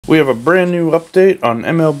We have a brand new update on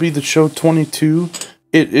MLB The Show 22.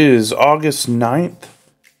 It is August 9th,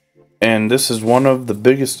 and this is one of the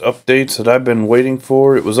biggest updates that I've been waiting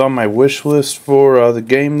for. It was on my wish list for the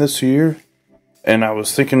game this year, and I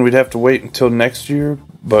was thinking we'd have to wait until next year,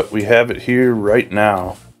 but we have it here right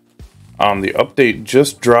now. The update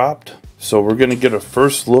just dropped, so we're going to get a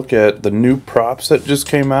first look at the new props that just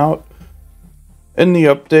came out. In the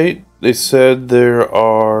update, they said there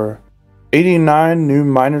are 89 new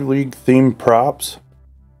minor league themed props.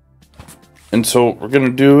 And so what we're going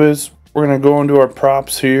to do is we're going to go into our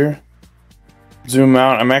props here. Zoom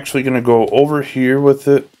out. I'm actually going to go over here with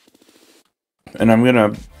it. And I'm going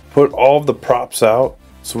to put all of the props out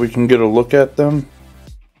so we can get a look at them.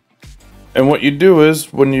 And what you do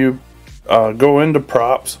is when you go into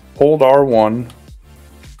props, hold R1,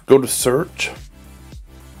 go to search.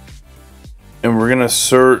 And we're going to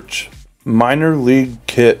search minor league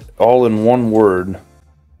kit all in one word.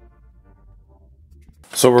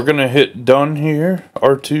 So we're going to hit done here,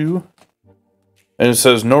 R2, and it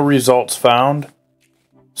says no results found.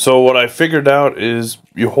 So what I figured out is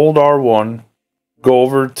you hold R1, go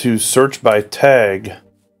over to search by tag,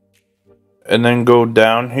 and then go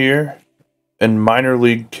down here, and minor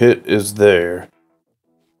league kit is there.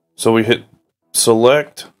 So we hit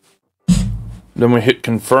select, then we hit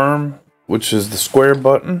confirm, which is the square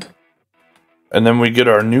button. And then we get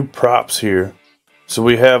our new props here. So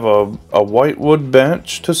we have a whitewood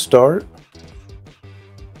bench to start.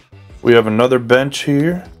 We have another bench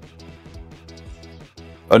here.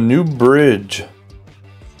 A new bridge.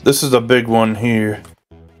 This is a big one here.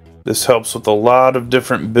 This helps with a lot of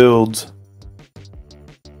different builds.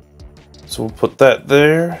 So we'll put that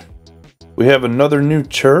there. We have another new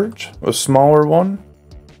church, a smaller one.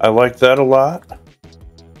 I like that a lot.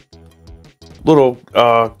 Little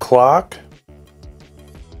clock.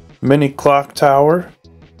 Mini clock tower.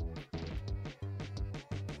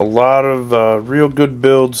 A lot of real good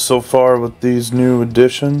builds so far with these new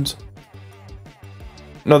additions.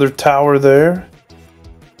 Another tower there.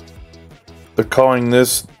 They're calling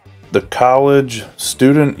this the College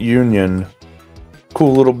Student Union.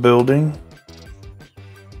 Cool little building.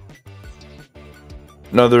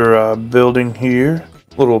 Another building here.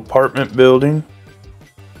 Little apartment building.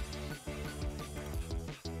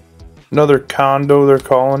 Another condo, they're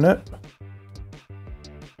calling it.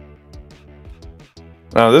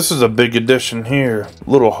 Now this is a big addition here.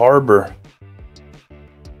 Little harbor.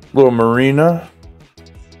 Little marina.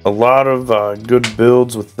 A lot of good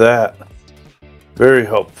builds with that. Very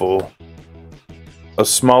helpful. A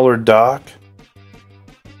smaller dock.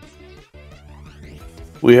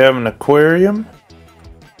 We have an aquarium.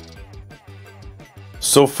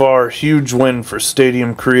 So far, huge win for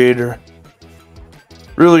Stadium Creator.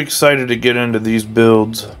 Really excited to get into these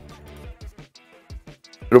builds.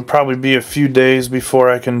 It'll probably be a few days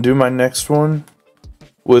before I can do my next one,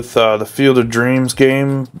 with the Field of Dreams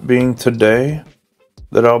game being today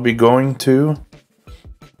that I'll be going to.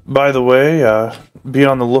 By the way, be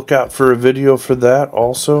on the lookout for a video for that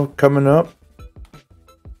also coming up.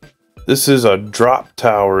 This is a drop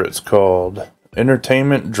tower, it's called.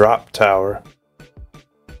 Entertainment Drop Tower.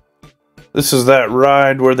 This is that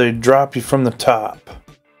ride where they drop you from the top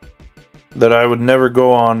that I would never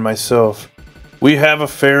go on myself. We have a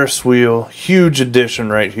Ferris wheel, huge addition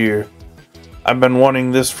right here. I've been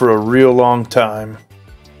wanting this for a real long time.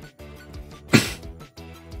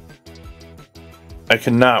 I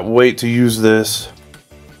cannot wait to use this.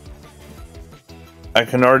 I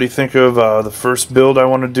can already think of the first build I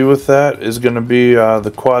want to do with that is going to be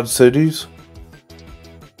the Quad Cities,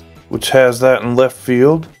 which has that in left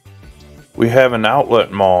field. We have an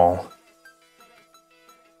outlet mall.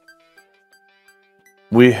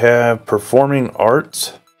 We have performing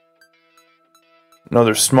arts.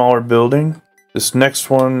 Another smaller building. This next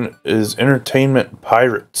one is entertainment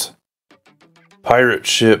pirates. Pirate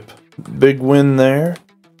ship. Big win there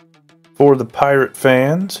for the pirate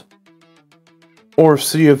fans. Or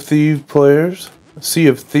Sea of Thieves players. Sea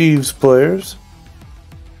of Thieves players.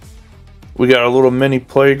 We got a little mini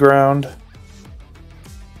playground.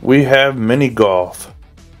 We have mini golf.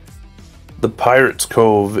 The Pirates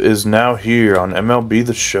Cove is now here on MLB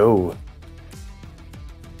The Show.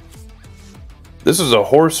 This is a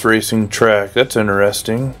horse racing track. That's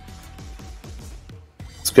interesting.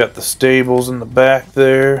 It's got the stables in the back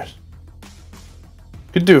there.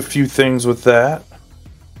 Could do a few things with that.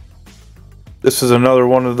 This is another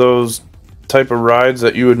one of those type of rides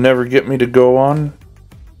that you would never get me to go on.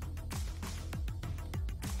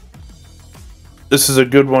 This is a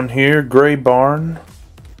good one here. Gray barn.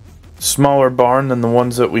 Smaller barn than the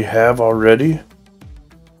ones that we have already.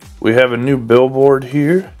 We have a new billboard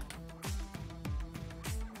here.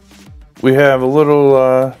 We have a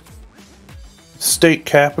little state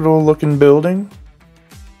capitol looking building.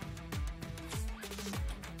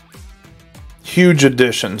 Huge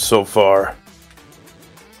addition so far.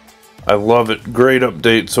 I love it. Great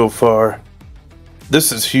update so far.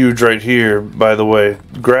 This is huge right here, by the way.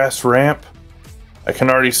 Grass ramp. I can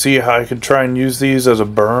already see how I could try and use these as a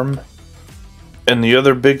berm. And the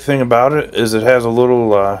other big thing about it is it has a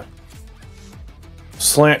little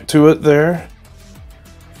slant to it there,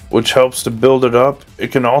 which helps to build it up.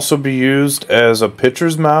 It can also be used as a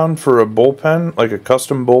pitcher's mound for a bullpen, like a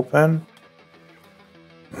custom bullpen.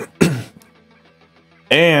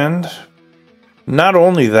 And not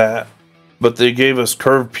only that, but they gave us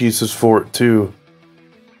curved pieces for it too.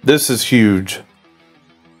 This is huge.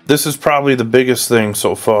 This is probably the biggest thing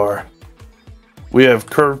so far. We have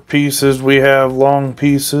curved pieces, we have long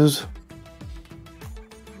pieces.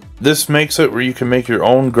 This makes it where you can make your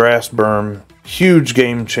own grass berm. Huge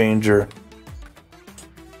game changer.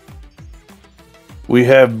 We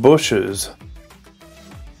have bushes.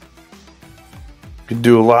 Could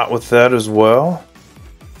do a lot with that as well.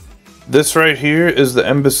 This right here is the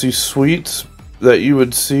Embassy Suites that you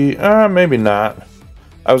would see. Maybe not.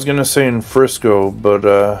 I was gonna say in Frisco, but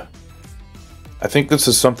I think this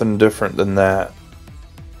is something different than that.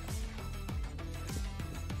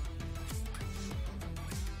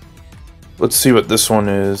 Let's see what this one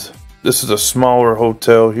is. This is a smaller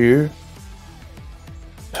hotel here.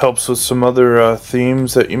 Helps with some other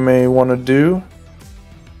themes that you may want to do.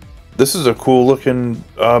 This is a cool looking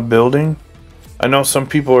building. I know some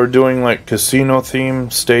people are doing like casino themed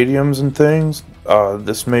stadiums and things.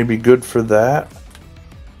 This may be good for that.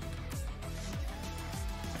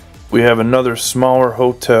 We have another smaller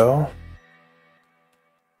hotel.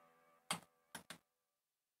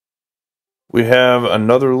 We have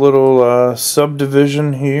another little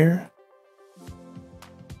subdivision here.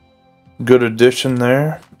 Good addition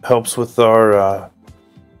there. Helps with our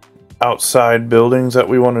outside buildings that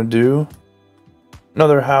we want to do.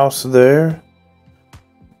 Another house there.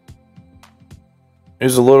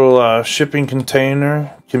 Here's a little shipping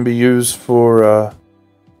container. Can be used for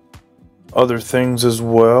other things as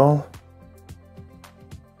well.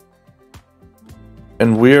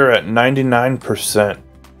 And we are at 99%.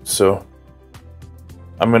 So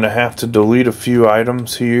I'm going to have to delete a few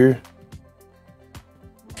items here.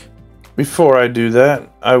 Before I do that,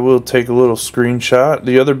 I will take a little screenshot.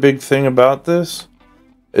 The other big thing about this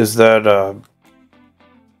is that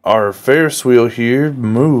our Ferris wheel here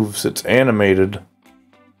moves. It's animated.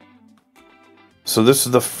 So this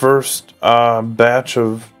is the first batch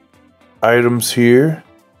of items here.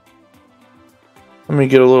 Let me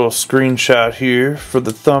get a little screenshot here for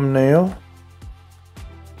the thumbnail.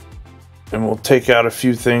 And we'll take out a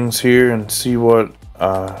few things here and see what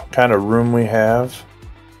kind of room we have.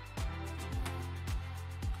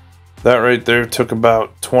 That right there took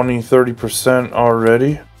about 20-30%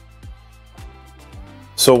 already.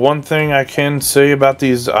 So one thing I can say about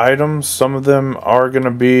these items, some of them are going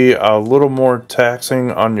to be a little more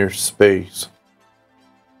taxing on your space.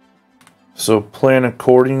 So plan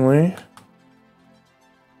accordingly.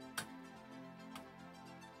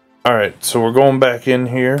 Alright, so we're going back in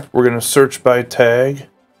here. We're going to search by tag.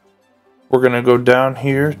 We're going to go down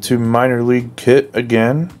here to Minor League Kit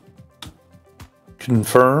again.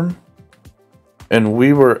 Confirm. And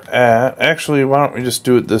we were at... Actually, why don't we just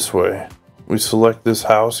do it this way? We select this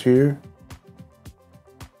house here.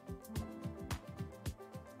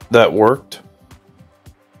 That worked.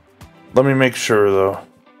 Let me make sure though.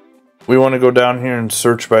 We want to go down here and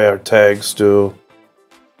search by our tag still.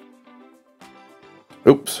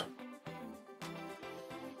 Oops.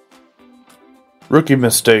 Rookie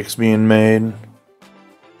mistakes being made.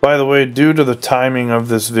 By the way, due to the timing of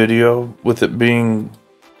this video, with it being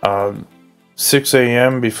 6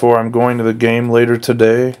 a.m. before I'm going to the game later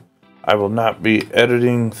today, I will not be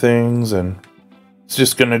editing things, and it's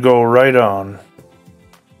just going to go right on.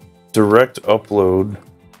 Direct upload.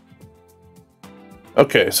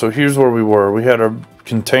 Okay, so here's where we were. We had our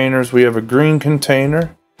containers. We have a green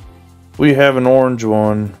container. We have an orange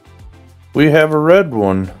one. We have a red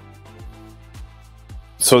one.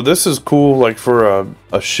 So this is cool, like for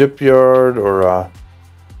a shipyard or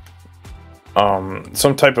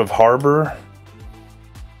some type of harbor.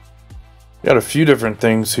 Got a few different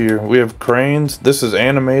things here. We have cranes. This is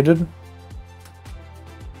animated.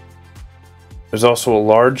 There's also a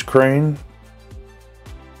large crane.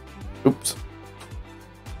 Oops.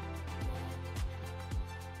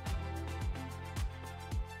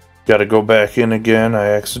 Got to go back in again. I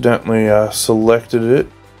accidentally selected it.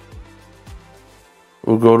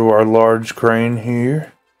 We'll go to our large crane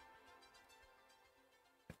here.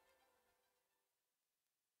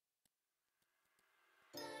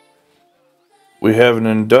 We have an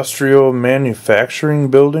industrial manufacturing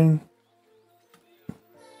building.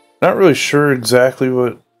 Not really sure exactly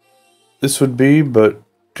what this would be, but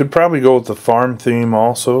could probably go with the farm theme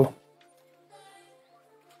also.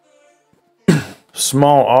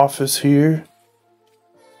 Small office here.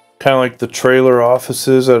 Kind of like the trailer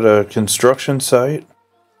offices at a construction site.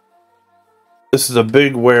 This is a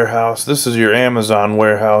big warehouse. This is your Amazon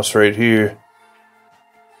warehouse right here.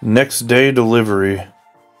 Next day delivery.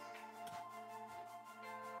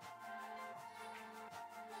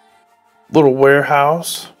 Little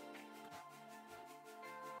warehouse.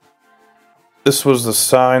 This was the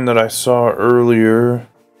sign that I saw earlier.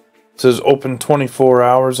 It says open 24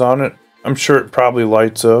 hours on it. I'm sure it probably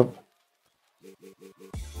lights up.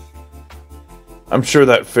 I'm sure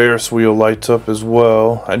that Ferris wheel lights up as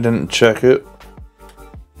well. I didn't check it.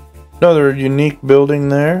 Another unique building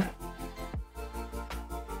there.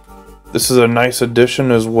 This is a nice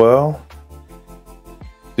addition as well.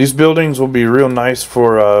 These buildings will be real nice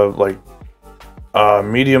for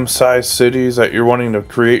medium-sized cities that you're wanting to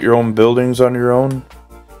create your own buildings on your own.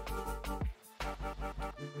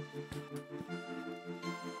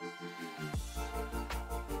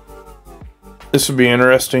 This would be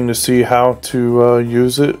interesting to see how to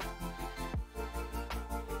use it.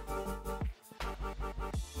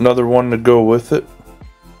 Another one to go with it.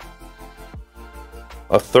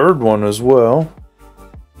 A third one as well.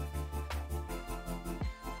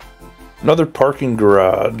 Another parking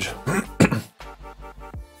garage.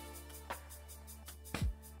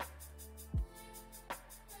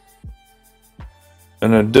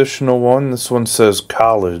 An additional one. This one says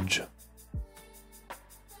college.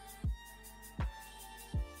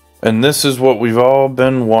 And this is what we've all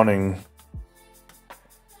been wanting.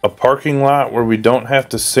 A parking lot where we don't have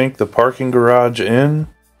to sink the parking garage in.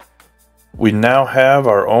 We now have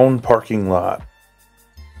our own parking lot.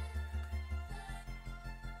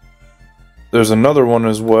 There's another one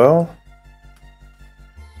as well.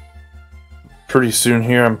 Pretty soon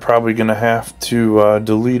here I'm probably going to have to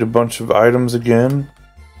delete a bunch of items again.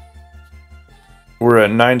 We're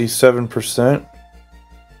at 97%.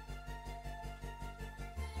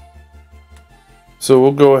 So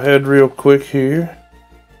we'll go ahead real quick here.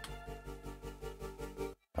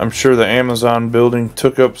 I'm sure the Amazon building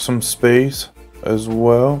took up some space as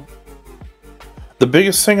well. The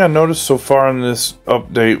biggest thing I noticed so far in this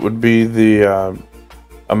update would be the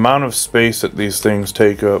amount of space that these things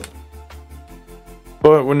take up.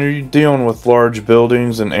 But when you're dealing with large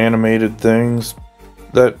buildings and animated things,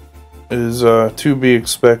 that is to be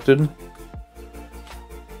expected.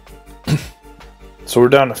 So we're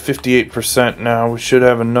down to 58% now. We should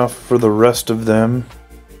have enough for the rest of them.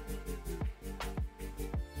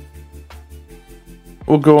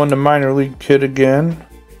 We'll go into minor league kit again.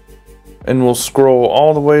 And we'll scroll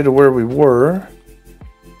all the way to where we were.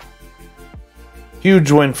 Huge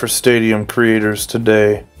win for stadium creators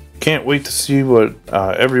today. Can't wait to see what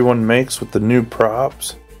everyone makes with the new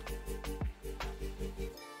props.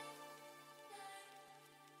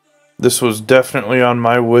 This was definitely on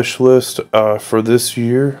my wish list for this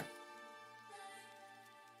year.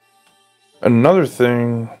 Another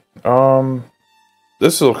thing,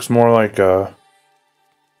 this looks more like a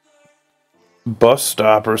bus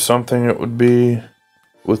stop or something. It would be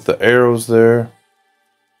with the arrows there.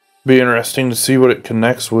 Be interesting to see what it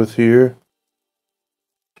connects with here.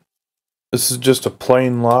 This is just a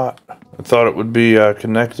plain lot. I thought it would be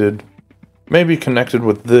connected. Maybe connected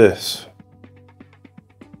with this.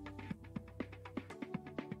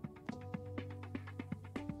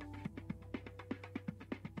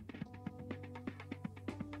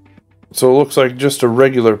 So it looks like just a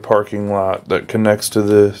regular parking lot that connects to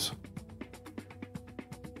this.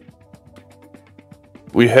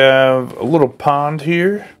 We have a little pond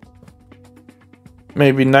here.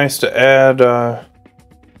 Maybe nice to add.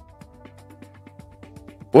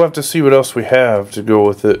 We'll have to see what else we have to go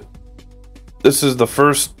with it. This is the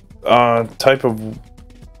first type of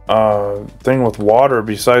thing with water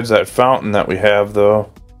besides that fountain that we have,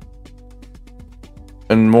 though.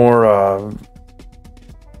 And more,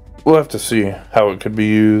 we'll have to see how it could be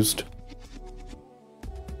used.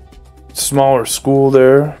 Smaller school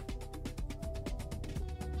there.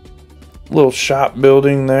 Little shop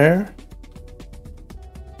building there.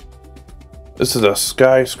 This is a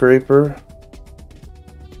skyscraper.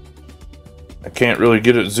 I can't really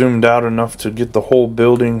get it zoomed out enough to get the whole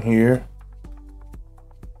building here.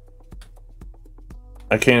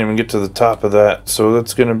 I can't even get to the top of that, so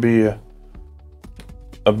that's going to be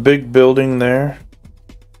a big building there.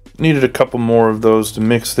 Needed a couple more of those to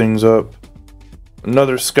mix things up.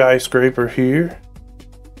 Another skyscraper here.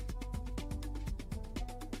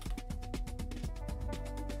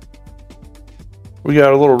 We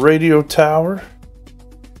got a little radio tower.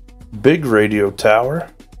 Big radio tower.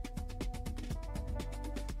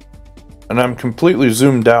 And I'm completely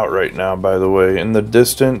zoomed out right now, by the way, in the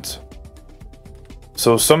distance.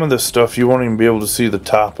 So some of this stuff you won't even be able to see the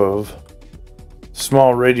top of.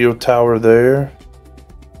 Small radio tower there.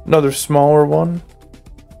 Another smaller one.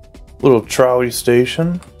 Little trolley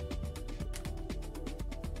station.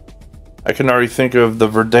 I can already think of the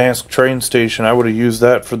Verdansk train station. I would have used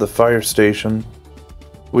that for the fire station.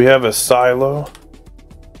 We have a silo.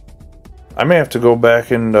 I may have to go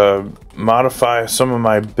back and modify some of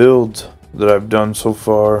my builds that I've done so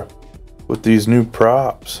far with these new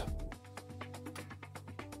props.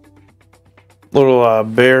 Little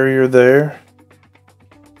barrier there.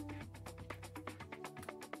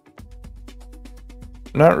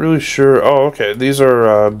 Not really sure. Oh, okay. These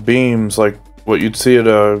are beams like what you'd see at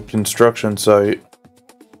a construction site.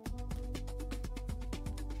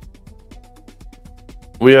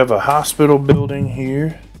 We have a hospital building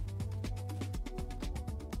here.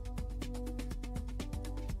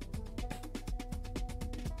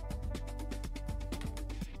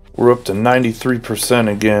 We're up to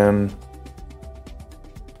 93% again.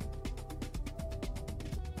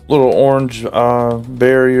 Little orange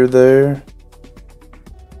barrier there.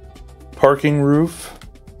 Parking roof.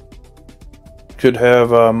 Could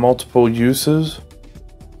have multiple uses.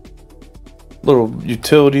 Little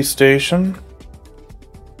utility station.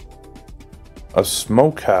 A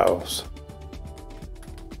smokehouse.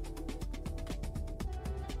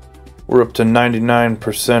 We're up to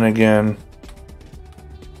 99% again.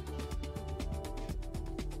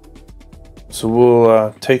 So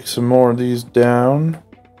we'll take some more of these down.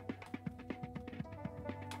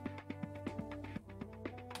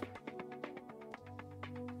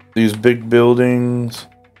 These big buildings.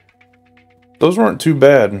 Those weren't too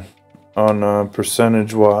bad on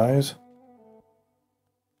percentage wise.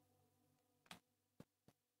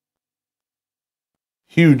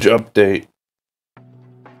 Huge update.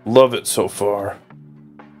 Love it so far.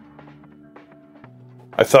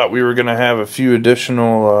 I thought we were going to have a few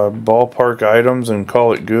additional ballpark items and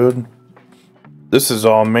call it good. This is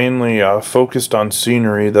all mainly focused on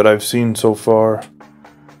scenery that I've seen so far.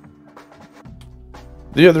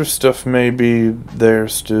 The other stuff may be there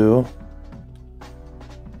still.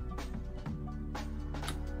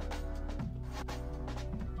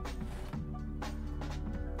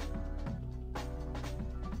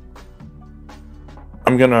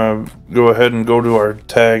 I'm gonna go ahead and go to our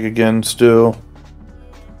tag again still.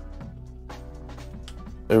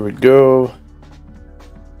 There we go.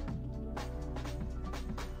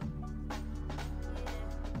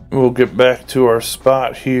 We'll get back to our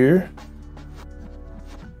spot here.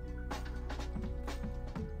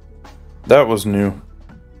 That was new.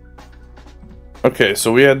 Okay,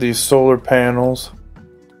 so we had these solar panels.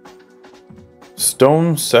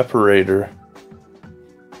 Stone separator.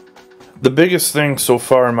 The biggest thing so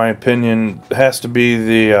far, in my opinion, has to be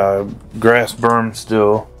the grass berm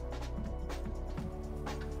still.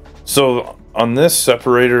 So on this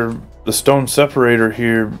separator, the stone separator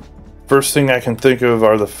here, first thing I can think of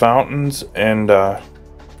are the fountains, and that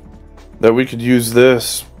we could use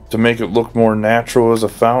this to make it look more natural as a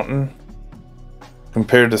fountain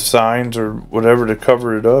compared to signs or whatever to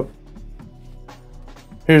cover it up.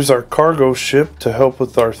 Here's our cargo ship to help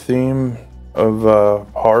with our theme of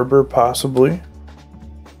harbor, possibly.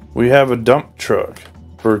 We have a dump truck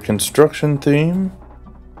for a construction theme.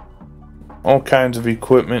 All kinds of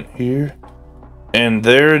equipment here. And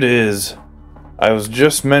there it is. I was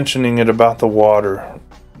just mentioning it about the water.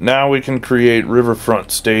 Now we can create riverfront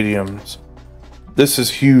stadiums. This is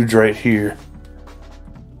huge right here.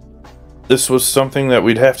 This was something that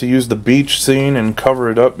we'd have to use the beach scene and cover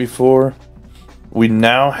it up before. We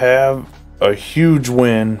now have a huge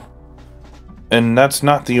win. And that's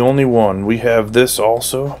not the only one. We have this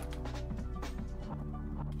also.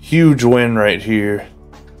 Huge win right here.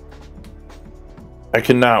 I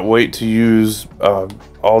cannot wait to use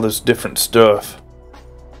all this different stuff.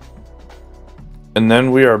 And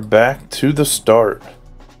then we are back to the start.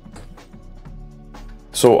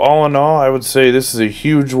 So all in all, I would say this is a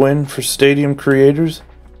huge win for stadium creators.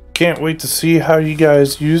 Can't wait to see how you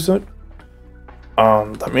guys use it.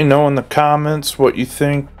 Let me know in the comments what you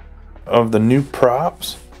think of the new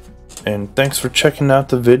props. And thanks for checking out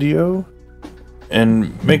the video.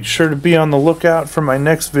 And make sure to be on the lookout for my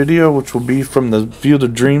next video, which will be from the Field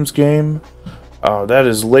of Dreams game. That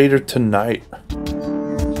is later tonight.